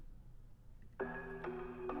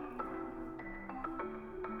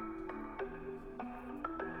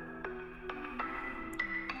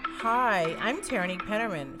Hi, I'm Tierney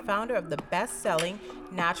Pennerman, founder of the best-selling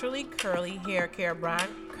naturally curly hair care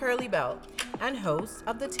brand Curly Bell and host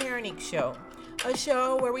of The Tierney Show, a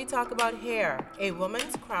show where we talk about hair, a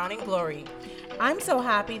woman's crowning glory. I'm so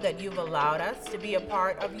happy that you've allowed us to be a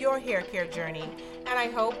part of your hair care journey, and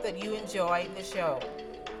I hope that you enjoy the show.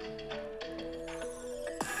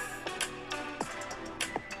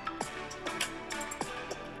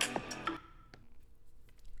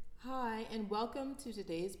 Hi, and welcome to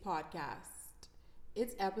today's podcast.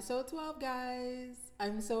 It's episode 12, guys.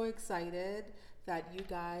 I'm so excited that you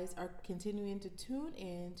guys are continuing to tune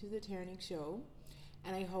in to the Tierney Show,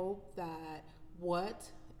 and I hope that what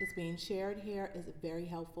is being shared here is very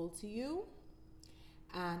helpful to you.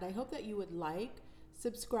 And I hope that you would like,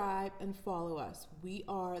 subscribe, and follow us. We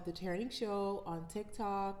are the Tierney Show on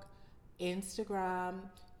TikTok, Instagram,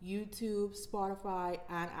 YouTube, Spotify,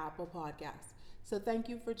 and Apple Podcasts. So thank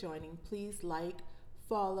you for joining. Please like,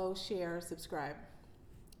 follow, share, subscribe.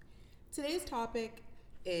 Today's topic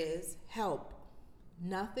is help.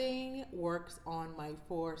 Nothing works on my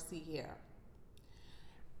 4C hair.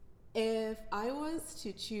 If I was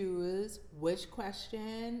to choose which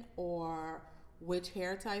question or which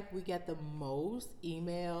hair type we get the most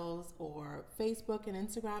emails or Facebook and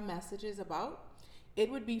Instagram messages about,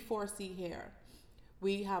 it would be 4C hair.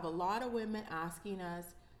 We have a lot of women asking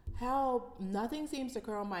us, help, nothing seems to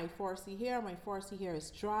curl my 4C hair. My 4C hair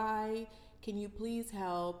is dry. Can you please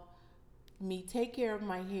help me take care of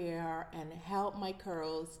my hair and help my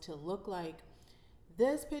curls to look like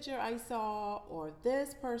this picture I saw, or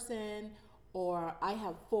this person, or I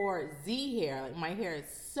have 4Z hair. Like, my hair is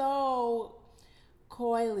so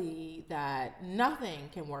coily that nothing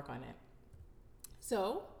can work on it.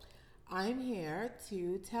 So I'm here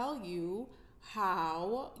to tell you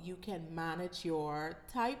how you can manage your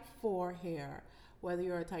type 4 hair, whether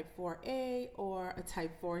you're a type 4A or a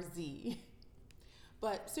type 4Z.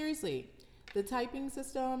 But seriously, the typing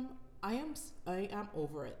system, I am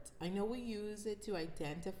over it. I know we use it to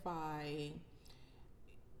identify,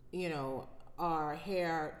 you know, our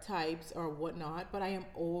hair types or whatnot, but I am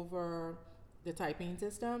over the typing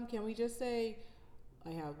system. Can we just say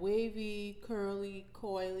I have wavy, curly,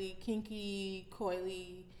 coily, kinky,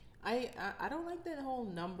 coily? I don't like that whole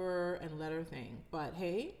number and letter thing, but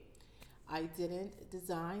hey, I didn't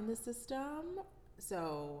design the system,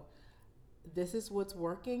 so this is what's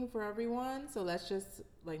working for everyone. So let's just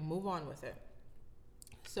like move on with it.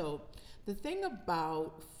 So the thing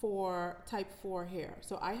about for type 4 hair,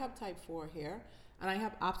 so I have type 4 hair and I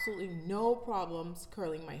have absolutely no problems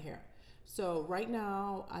curling my hair. So right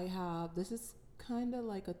now I have, this is kind of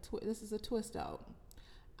like this is a twist out.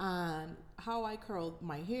 And how I curl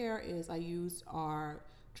my hair is I use our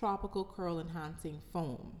tropical curl enhancing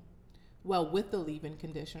foam. Well, with the leave-in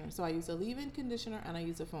conditioner. So I use a leave-in conditioner and I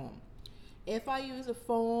use a foam. If I use a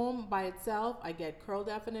foam by itself, I get curl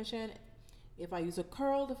definition. If I use a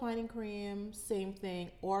curl defining cream, same thing,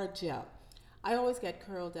 or a gel. I always get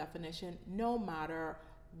curl definition no matter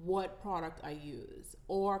what product I use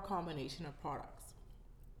or combination of products.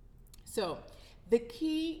 So the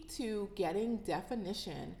key to getting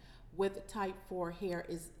definition with type 4 hair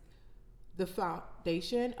is the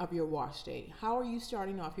foundation of your wash day. How are you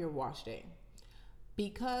starting off your wash day?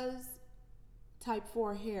 Because type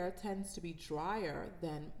 4 hair tends to be drier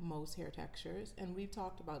than most hair textures, and we've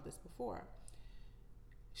talked about this before.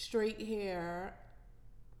 Straight hair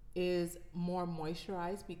is more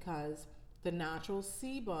moisturized because the natural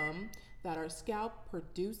sebum that our scalp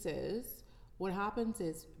produces, what happens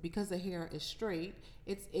is because the hair is straight,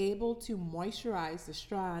 it's able to moisturize the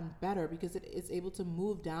strand better because it is able to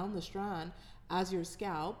move down the strand as your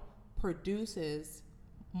scalp produces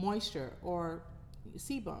moisture or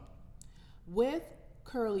sebum. With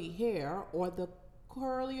curly hair, or the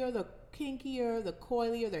curlier, the kinkier, the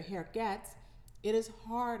coilier the hair gets, it is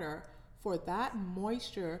harder for that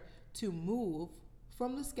moisture to move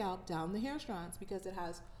from the scalp down the hair strands because it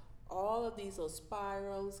has all of these little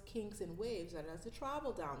spirals, kinks, and waves that it has to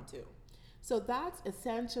travel down to. So that's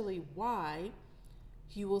essentially why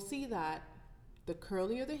you will see that the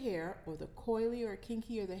curlier the hair, or the coilier or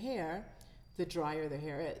kinkier the hair, the drier the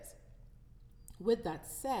hair is. With that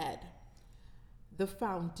said, the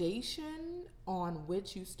foundation on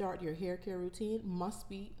which you start your hair care routine must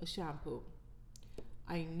be a shampoo.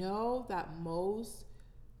 I know that most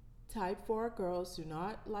type 4 girls do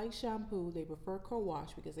not like shampoo. They prefer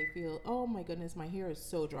co-wash because they feel, oh my goodness, my hair is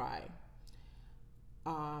so dry.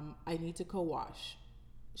 I need to co-wash.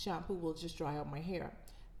 Shampoo will just dry out my hair.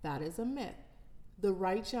 That is a myth. The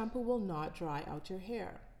right shampoo will not dry out your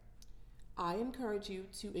hair. I encourage you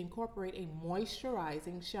to incorporate a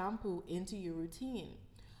moisturizing shampoo into your routine.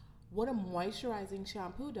 What a moisturizing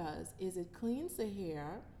shampoo does is it cleans the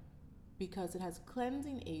hair because it has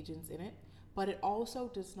cleansing agents in it, but it also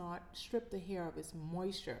does not strip the hair of its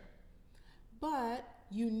moisture. But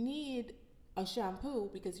you need a shampoo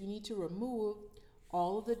because you need to remove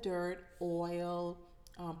all of the dirt, oil,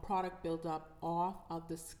 product buildup off of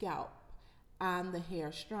the scalp and the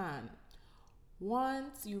hair strand.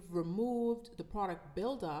 Once you've removed the product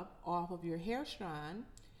buildup off of your hair strand,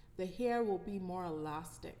 the hair will be more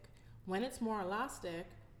elastic. When it's more elastic,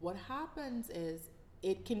 what happens is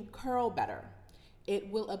it can curl better.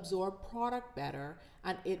 It will absorb product better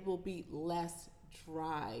and it will be less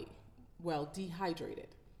dry, well, dehydrated.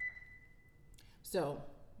 So,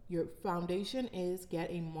 your foundation is get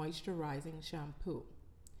a moisturizing shampoo.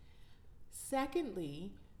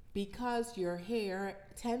 Secondly, because your hair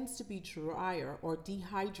tends to be drier or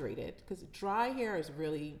dehydrated, because dry hair is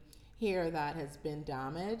really hair that has been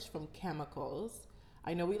damaged from chemicals.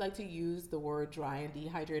 I know we like to use the word dry and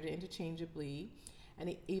dehydrated interchangeably,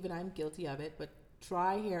 and even I'm guilty of it, but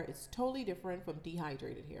dry hair is totally different from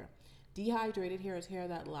dehydrated hair. Dehydrated hair is hair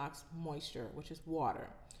that lacks moisture, which is water.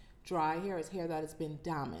 Dry hair is hair that has been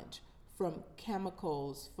damaged from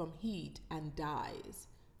chemicals, from heat, and dyes.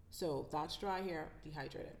 So that's dry hair,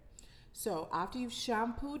 dehydrated. So after you've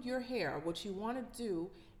shampooed your hair, what you want to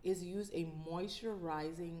do is use a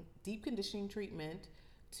moisturizing deep conditioning treatment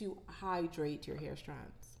to hydrate your hair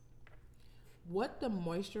strands. What the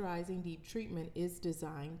moisturizing deep treatment is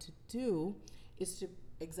designed to do is to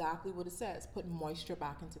exactly what it says, put moisture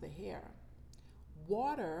back into the hair.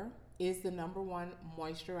 Water is the number one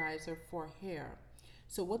moisturizer for hair.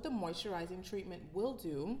 So what the moisturizing treatment will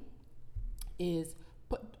do is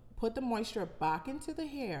put the moisture back into the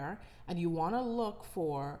hair, and you want to look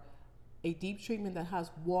for a deep treatment that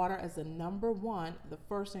has water as the number one, the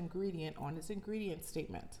first ingredient on its ingredient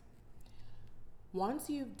statement.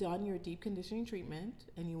 Once you've done your deep conditioning treatment,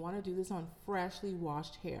 and you want to do this on freshly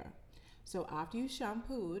washed hair. So after you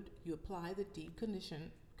shampooed, you apply the deep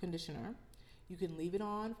conditioner. You can leave it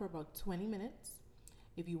on for about 20 minutes.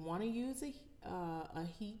 If you want to use a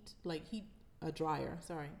heated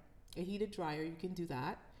dryer, you can do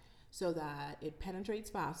that so that it penetrates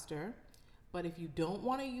faster. But if you don't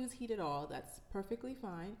want to use heat at all, that's perfectly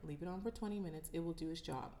fine. Leave it on for 20 minutes. It will do its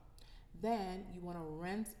job. Then you want to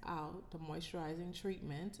rinse out the moisturizing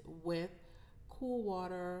treatment with cool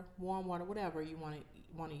water, warm water, whatever you want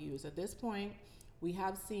to use. At this point, we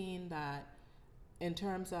have seen that in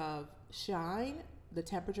terms of shine, the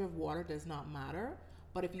temperature of water does not matter.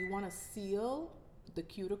 But if you want to seal the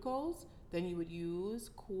cuticles, then you would use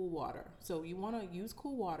cool water. So you want to use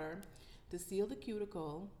cool water to seal the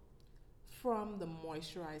cuticle from the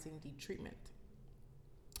moisturizing deep treatment.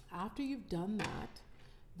 After you've done that,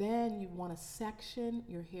 then you want to section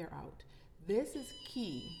your hair out. This is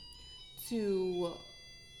key to,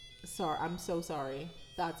 sorry, I'm so sorry.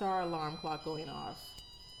 That's our alarm clock going off.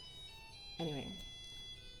 Anyway,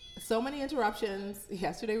 so many interruptions.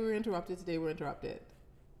 Yesterday we were interrupted, today we're interrupted.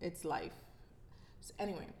 It's life. So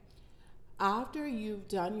anyway, after you've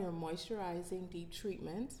done your moisturizing deep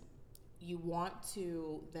treatment, you want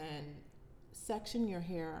to then section your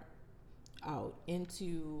hair out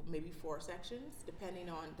into maybe 4 sections, depending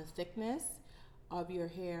on the thickness of your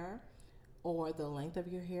hair or the length of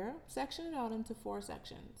your hair. Section it out into 4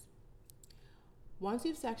 sections. Once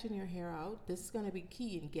you've sectioned your hair out, this is going to be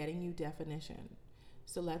key in getting you definition.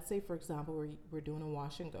 So let's say, for example, we're doing a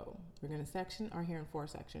wash and go. We're going to section our hair in 4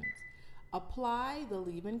 sections. Apply the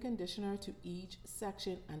leave-in conditioner to each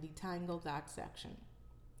section and detangle that section.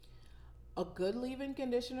 A good leave-in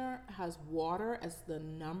conditioner has water as the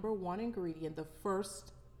number one ingredient, the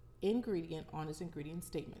first ingredient on its ingredient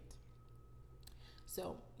statement.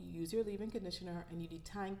 So you use your leave-in conditioner and you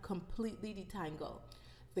completely detangle.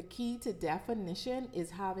 The key to definition is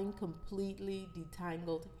having completely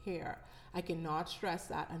detangled hair. I cannot stress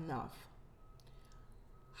that enough.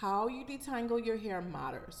 How you detangle your hair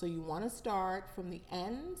matters. So you want to start from the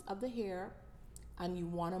ends of the hair and you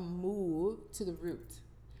want to move to the root.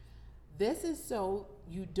 This is so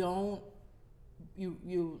you don't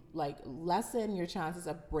lessen your chances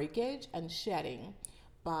of breakage and shedding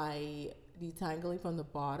by detangling from the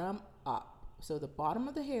bottom up. So the bottom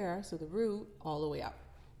of the hair, so the root, all the way up.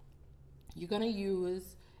 You're going to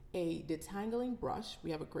use a detangling brush.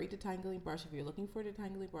 We have a great detangling brush if you're looking for a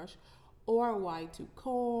detangling brush, or a wide tooth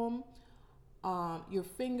comb. Your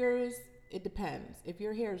fingers, it depends. If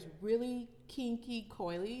your hair is really kinky,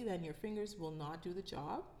 coily, then your fingers will not do the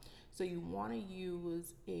job. So you want to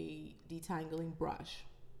use a detangling brush.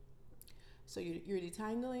 So you're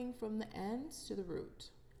detangling from the ends to the root.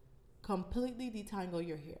 Completely detangle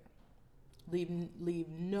your hair. Leave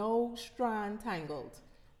no strand tangled.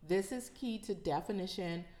 This is key to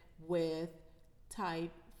definition with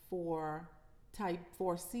type 4, type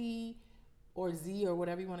 4C or Z or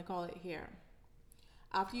whatever you want to call it here.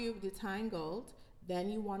 After you've detangled, then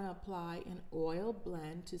you want to apply an oil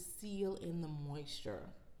blend to seal in the moisture.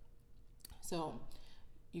 So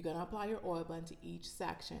you're going to apply your oil blend to each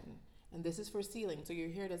section. And this is for sealing, so your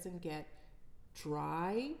hair doesn't get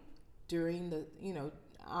dry during the,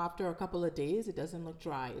 after a couple of days. It doesn't look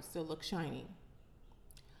dry, it still looks shiny.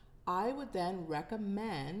 I would then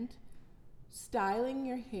recommend styling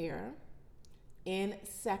your hair in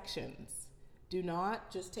sections. Do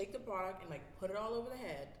not just take the product and put it all over the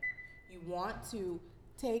head. You want to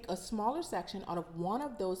take a smaller section out of one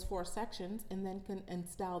of those 4 sections and then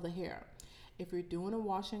style the hair. If you're doing a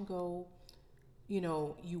wash and go,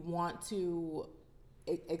 you want to,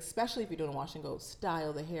 especially if you're doing a wash and go,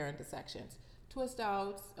 style the hair into sections. Twist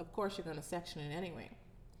outs, of course you're going to section it anyway.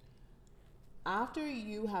 After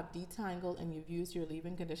you have detangled and you've used your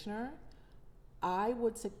leave-in conditioner, I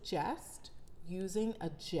would suggest using a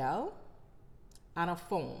gel and a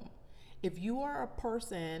foam. If you are a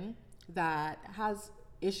person that has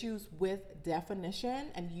issues with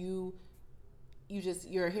definition and your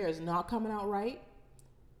hair is not coming out right,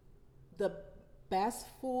 the best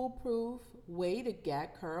foolproof way to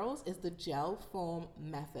get curls is the gel foam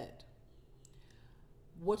method.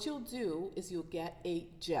 What you'll do is you'll get a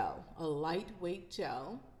gel, a lightweight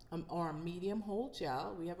gel, or a medium hold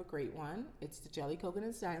gel. We have a great one. It's the Jelly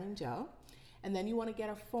Coconut Styling Gel. And then you want to get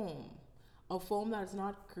a foam that is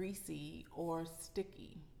not greasy or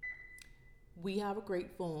sticky. We have a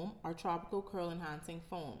great foam, our Tropical Curl Enhancing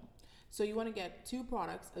Foam. So you want to get 2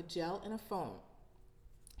 products, a gel and a foam.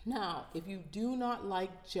 Now, if you do not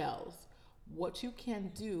like gels, what you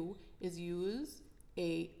can do is use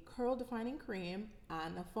a curl defining cream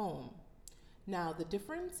and a foam. Now, the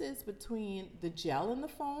differences between the gel and the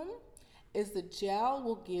foam is the gel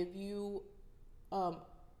will give you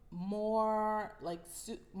more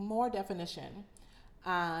definition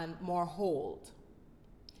and more hold.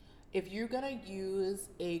 If you're gonna use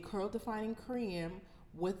a curl defining cream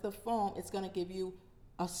with the foam, it's gonna give you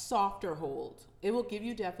a softer hold. It will give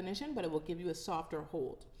you definition, but it will give you a softer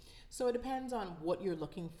hold. So it depends on what you're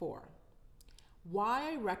looking for.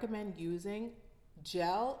 Why I recommend using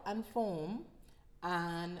gel and foam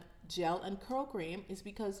and gel and curl cream is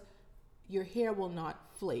because your hair will not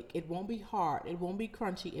flake. It won't be hard, it won't be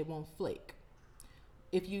crunchy, it won't flake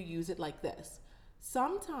if you use it like this.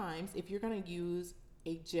 Sometimes if you're gonna use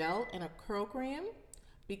a gel and a curl cream,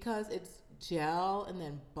 because it's gel and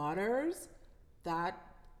then butters, that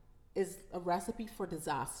is a recipe for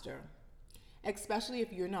disaster, especially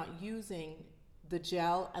if you're not using the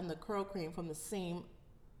gel and the curl cream from the same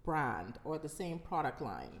brand or the same product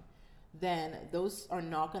line. Then those are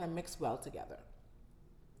not going to mix well together.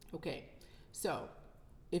 Okay, so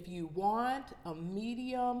if you want a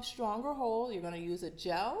medium, stronger hold, you're going to use a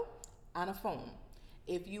gel and a foam.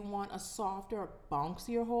 If you want a softer,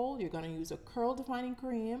 bouncier hold, you're going to use a curl defining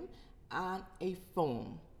cream and a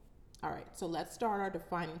foam. All right, so let's start our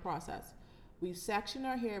defining process. We've sectioned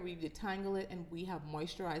our hair, we've detangled it, and we have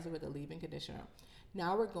moisturized it with a leave-in conditioner.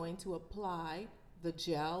 Now we're going to apply the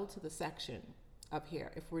gel to the section of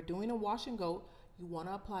hair. If we're doing a wash and go, you want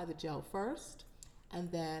to apply the gel first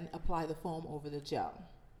and then apply the foam over the gel.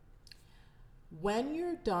 When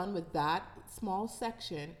you're done with that small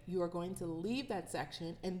section, you are going to leave that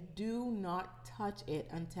section and do not touch it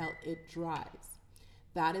until it dries.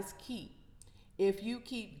 That is key. If you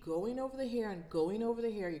keep going over the hair and going over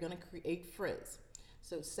the hair, you're going to create frizz.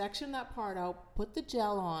 So section that part out, put the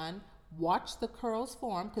gel on, watch the curls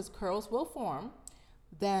form, because curls will form,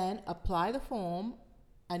 then apply the foam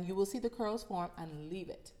and you will see the curls form, and leave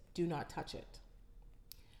it. Do not touch it.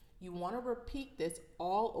 You want to repeat this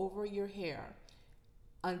all over your hair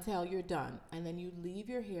until you're done, and then you leave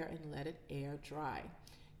your hair and let it air dry.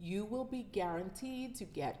 You will be guaranteed to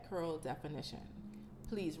get curl definition.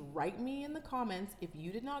 Please write me in the comments if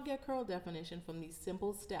you did not get curl definition from these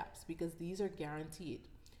simple steps, because these are guaranteed.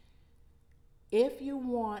 If you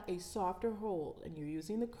want a softer hold and you're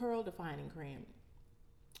using the curl defining cream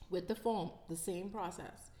with the foam, the same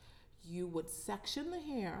process. You would section the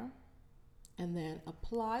hair and then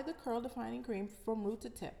apply the curl defining cream from root to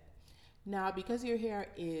tip. Now, because your hair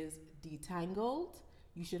is detangled,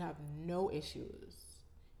 you should have no issues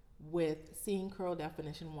with seeing curl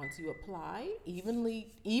definition once you apply.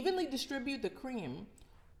 Evenly distribute the cream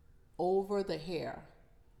over the hair.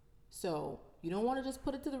 So you don't want to just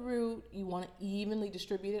put it to the root. You want to evenly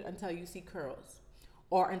distribute it until you see curls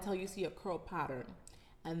or until you see a curl pattern.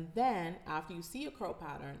 And then after you see your curl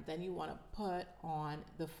pattern, then you want to put on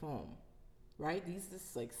the foam, right? These are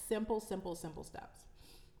just like simple, simple, simple steps.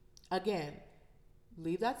 Again,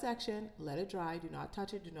 leave that section, let it dry, do not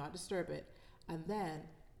touch it, do not disturb it, and then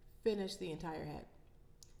finish the entire head.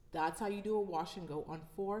 That's how you do a wash and go on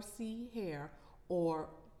 4C hair or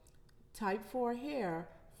type 4 hair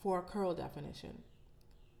for curl definition.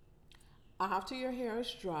 After your hair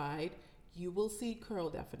is dried, you will see curl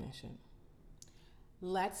definition.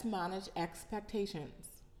 Let's manage expectations.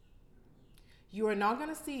 You are not going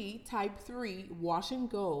to see type 3 wash and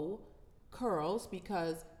go curls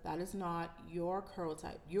because that is not your curl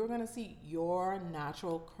type. You're going to see your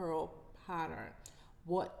natural curl pattern,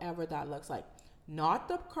 whatever that looks like. Not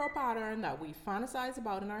the curl pattern that we fantasize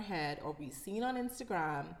about in our head or we've seen on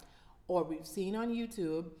Instagram or we've seen on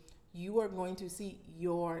YouTube. You are going to see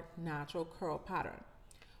your natural curl pattern.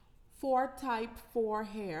 For type 4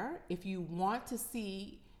 hair, if you want to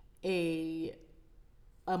see a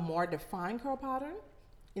more defined curl pattern,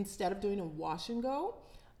 instead of doing a wash and go,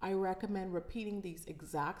 I recommend repeating these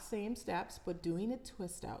exact same steps but doing a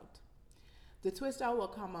twist out. The twist out will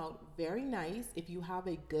come out very nice if you have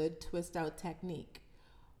a good twist out technique.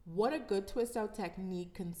 What a good twist out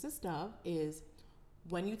technique consists of is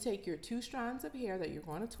when you take your 2 strands of hair that you're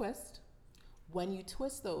going to twist, when you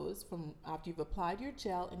twist those from after you've applied your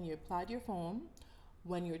gel and you applied your foam,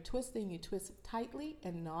 when you're twisting, you twist tightly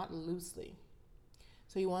and not loosely.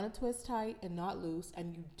 So you want to twist tight and not loose,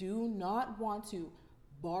 and you do not want to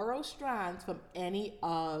borrow strands from any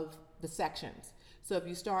of the sections. So if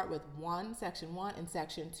you start with section 1 and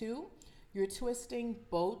section 2, you're twisting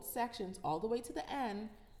both sections all the way to the end,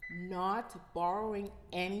 not borrowing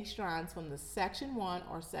any strands from the section 1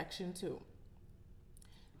 or section 2.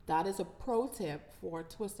 That is a pro tip for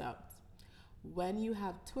twist outs. When you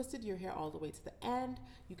have twisted your hair all the way to the end,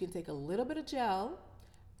 you can take a little bit of gel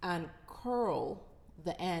and curl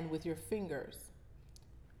the end with your fingers.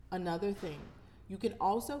 Another thing, you can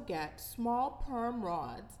also get small perm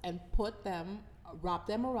rods and wrap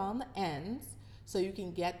them around the ends so you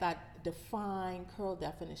can get that defined curl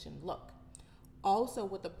definition look. Also,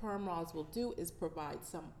 what the perm rods will do is provide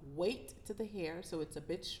some weight to the hair so it's a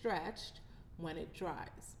bit stretched when it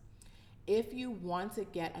dries. If you want to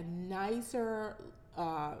get a nicer,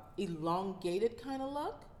 elongated kind of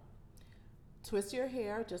look, twist your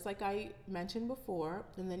hair just like I mentioned before,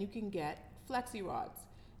 and then you can get flexi rods.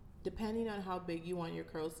 Depending on how big you want your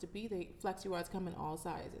curls to be, the flexi rods come in all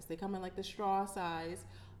sizes. They come in like the straw size,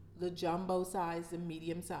 the jumbo size, the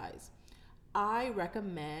medium size. I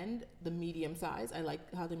recommend the medium size. I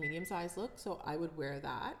like how the medium size looks, so I would wear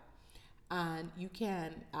that. And you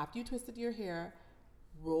can, after you twisted your hair,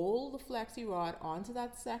 roll the flexi rod onto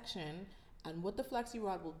that section, and what the flexi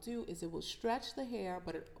rod will do is it will stretch the hair,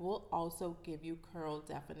 but it will also give you curl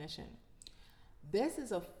definition. This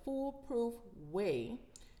is a foolproof way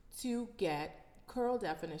to get curl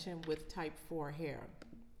definition with type 4 hair.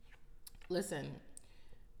 Listen,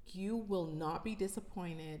 you will not be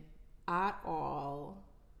disappointed at all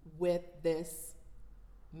with this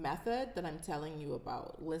method that I'm telling you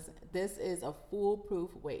about. Listen, this is a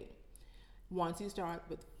foolproof way. Once you start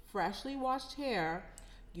with freshly washed hair,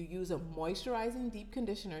 you use a moisturizing deep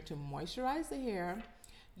conditioner to moisturize the hair.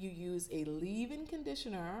 You use a leave-in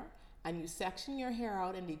conditioner and you section your hair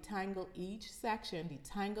out and detangle each section.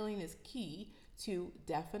 Detangling is key to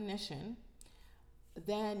definition.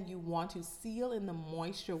 Then you want to seal in the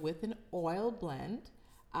moisture with an oil blend.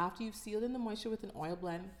 After you've sealed in the moisture with an oil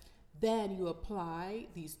blend, then you apply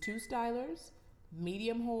these 2 stylers,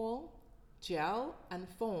 medium hole, gel, and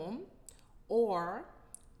foam, or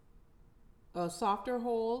a softer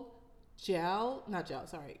hole, curl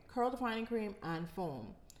defining cream and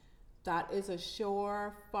foam. That is a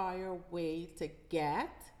surefire way to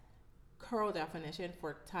get curl definition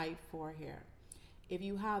for type 4 hair. If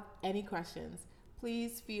you have any questions,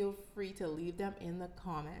 please feel free to leave them in the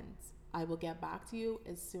comments. I will get back to you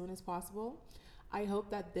as soon as possible. I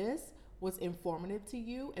hope that this was informative to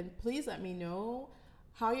you, and please let me know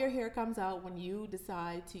how your hair comes out when you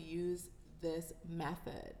decide to use this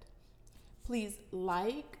method. Please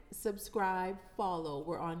like, subscribe, follow.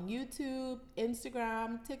 We're on YouTube,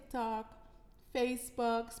 Instagram, TikTok,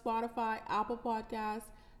 Facebook, Spotify, Apple Podcasts,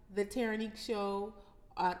 The Terranique Show,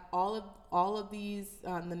 all of these,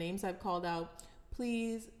 the names I've called out.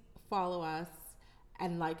 Please follow us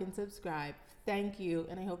and like and subscribe. Thank you,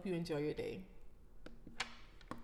 and I hope you enjoy your day.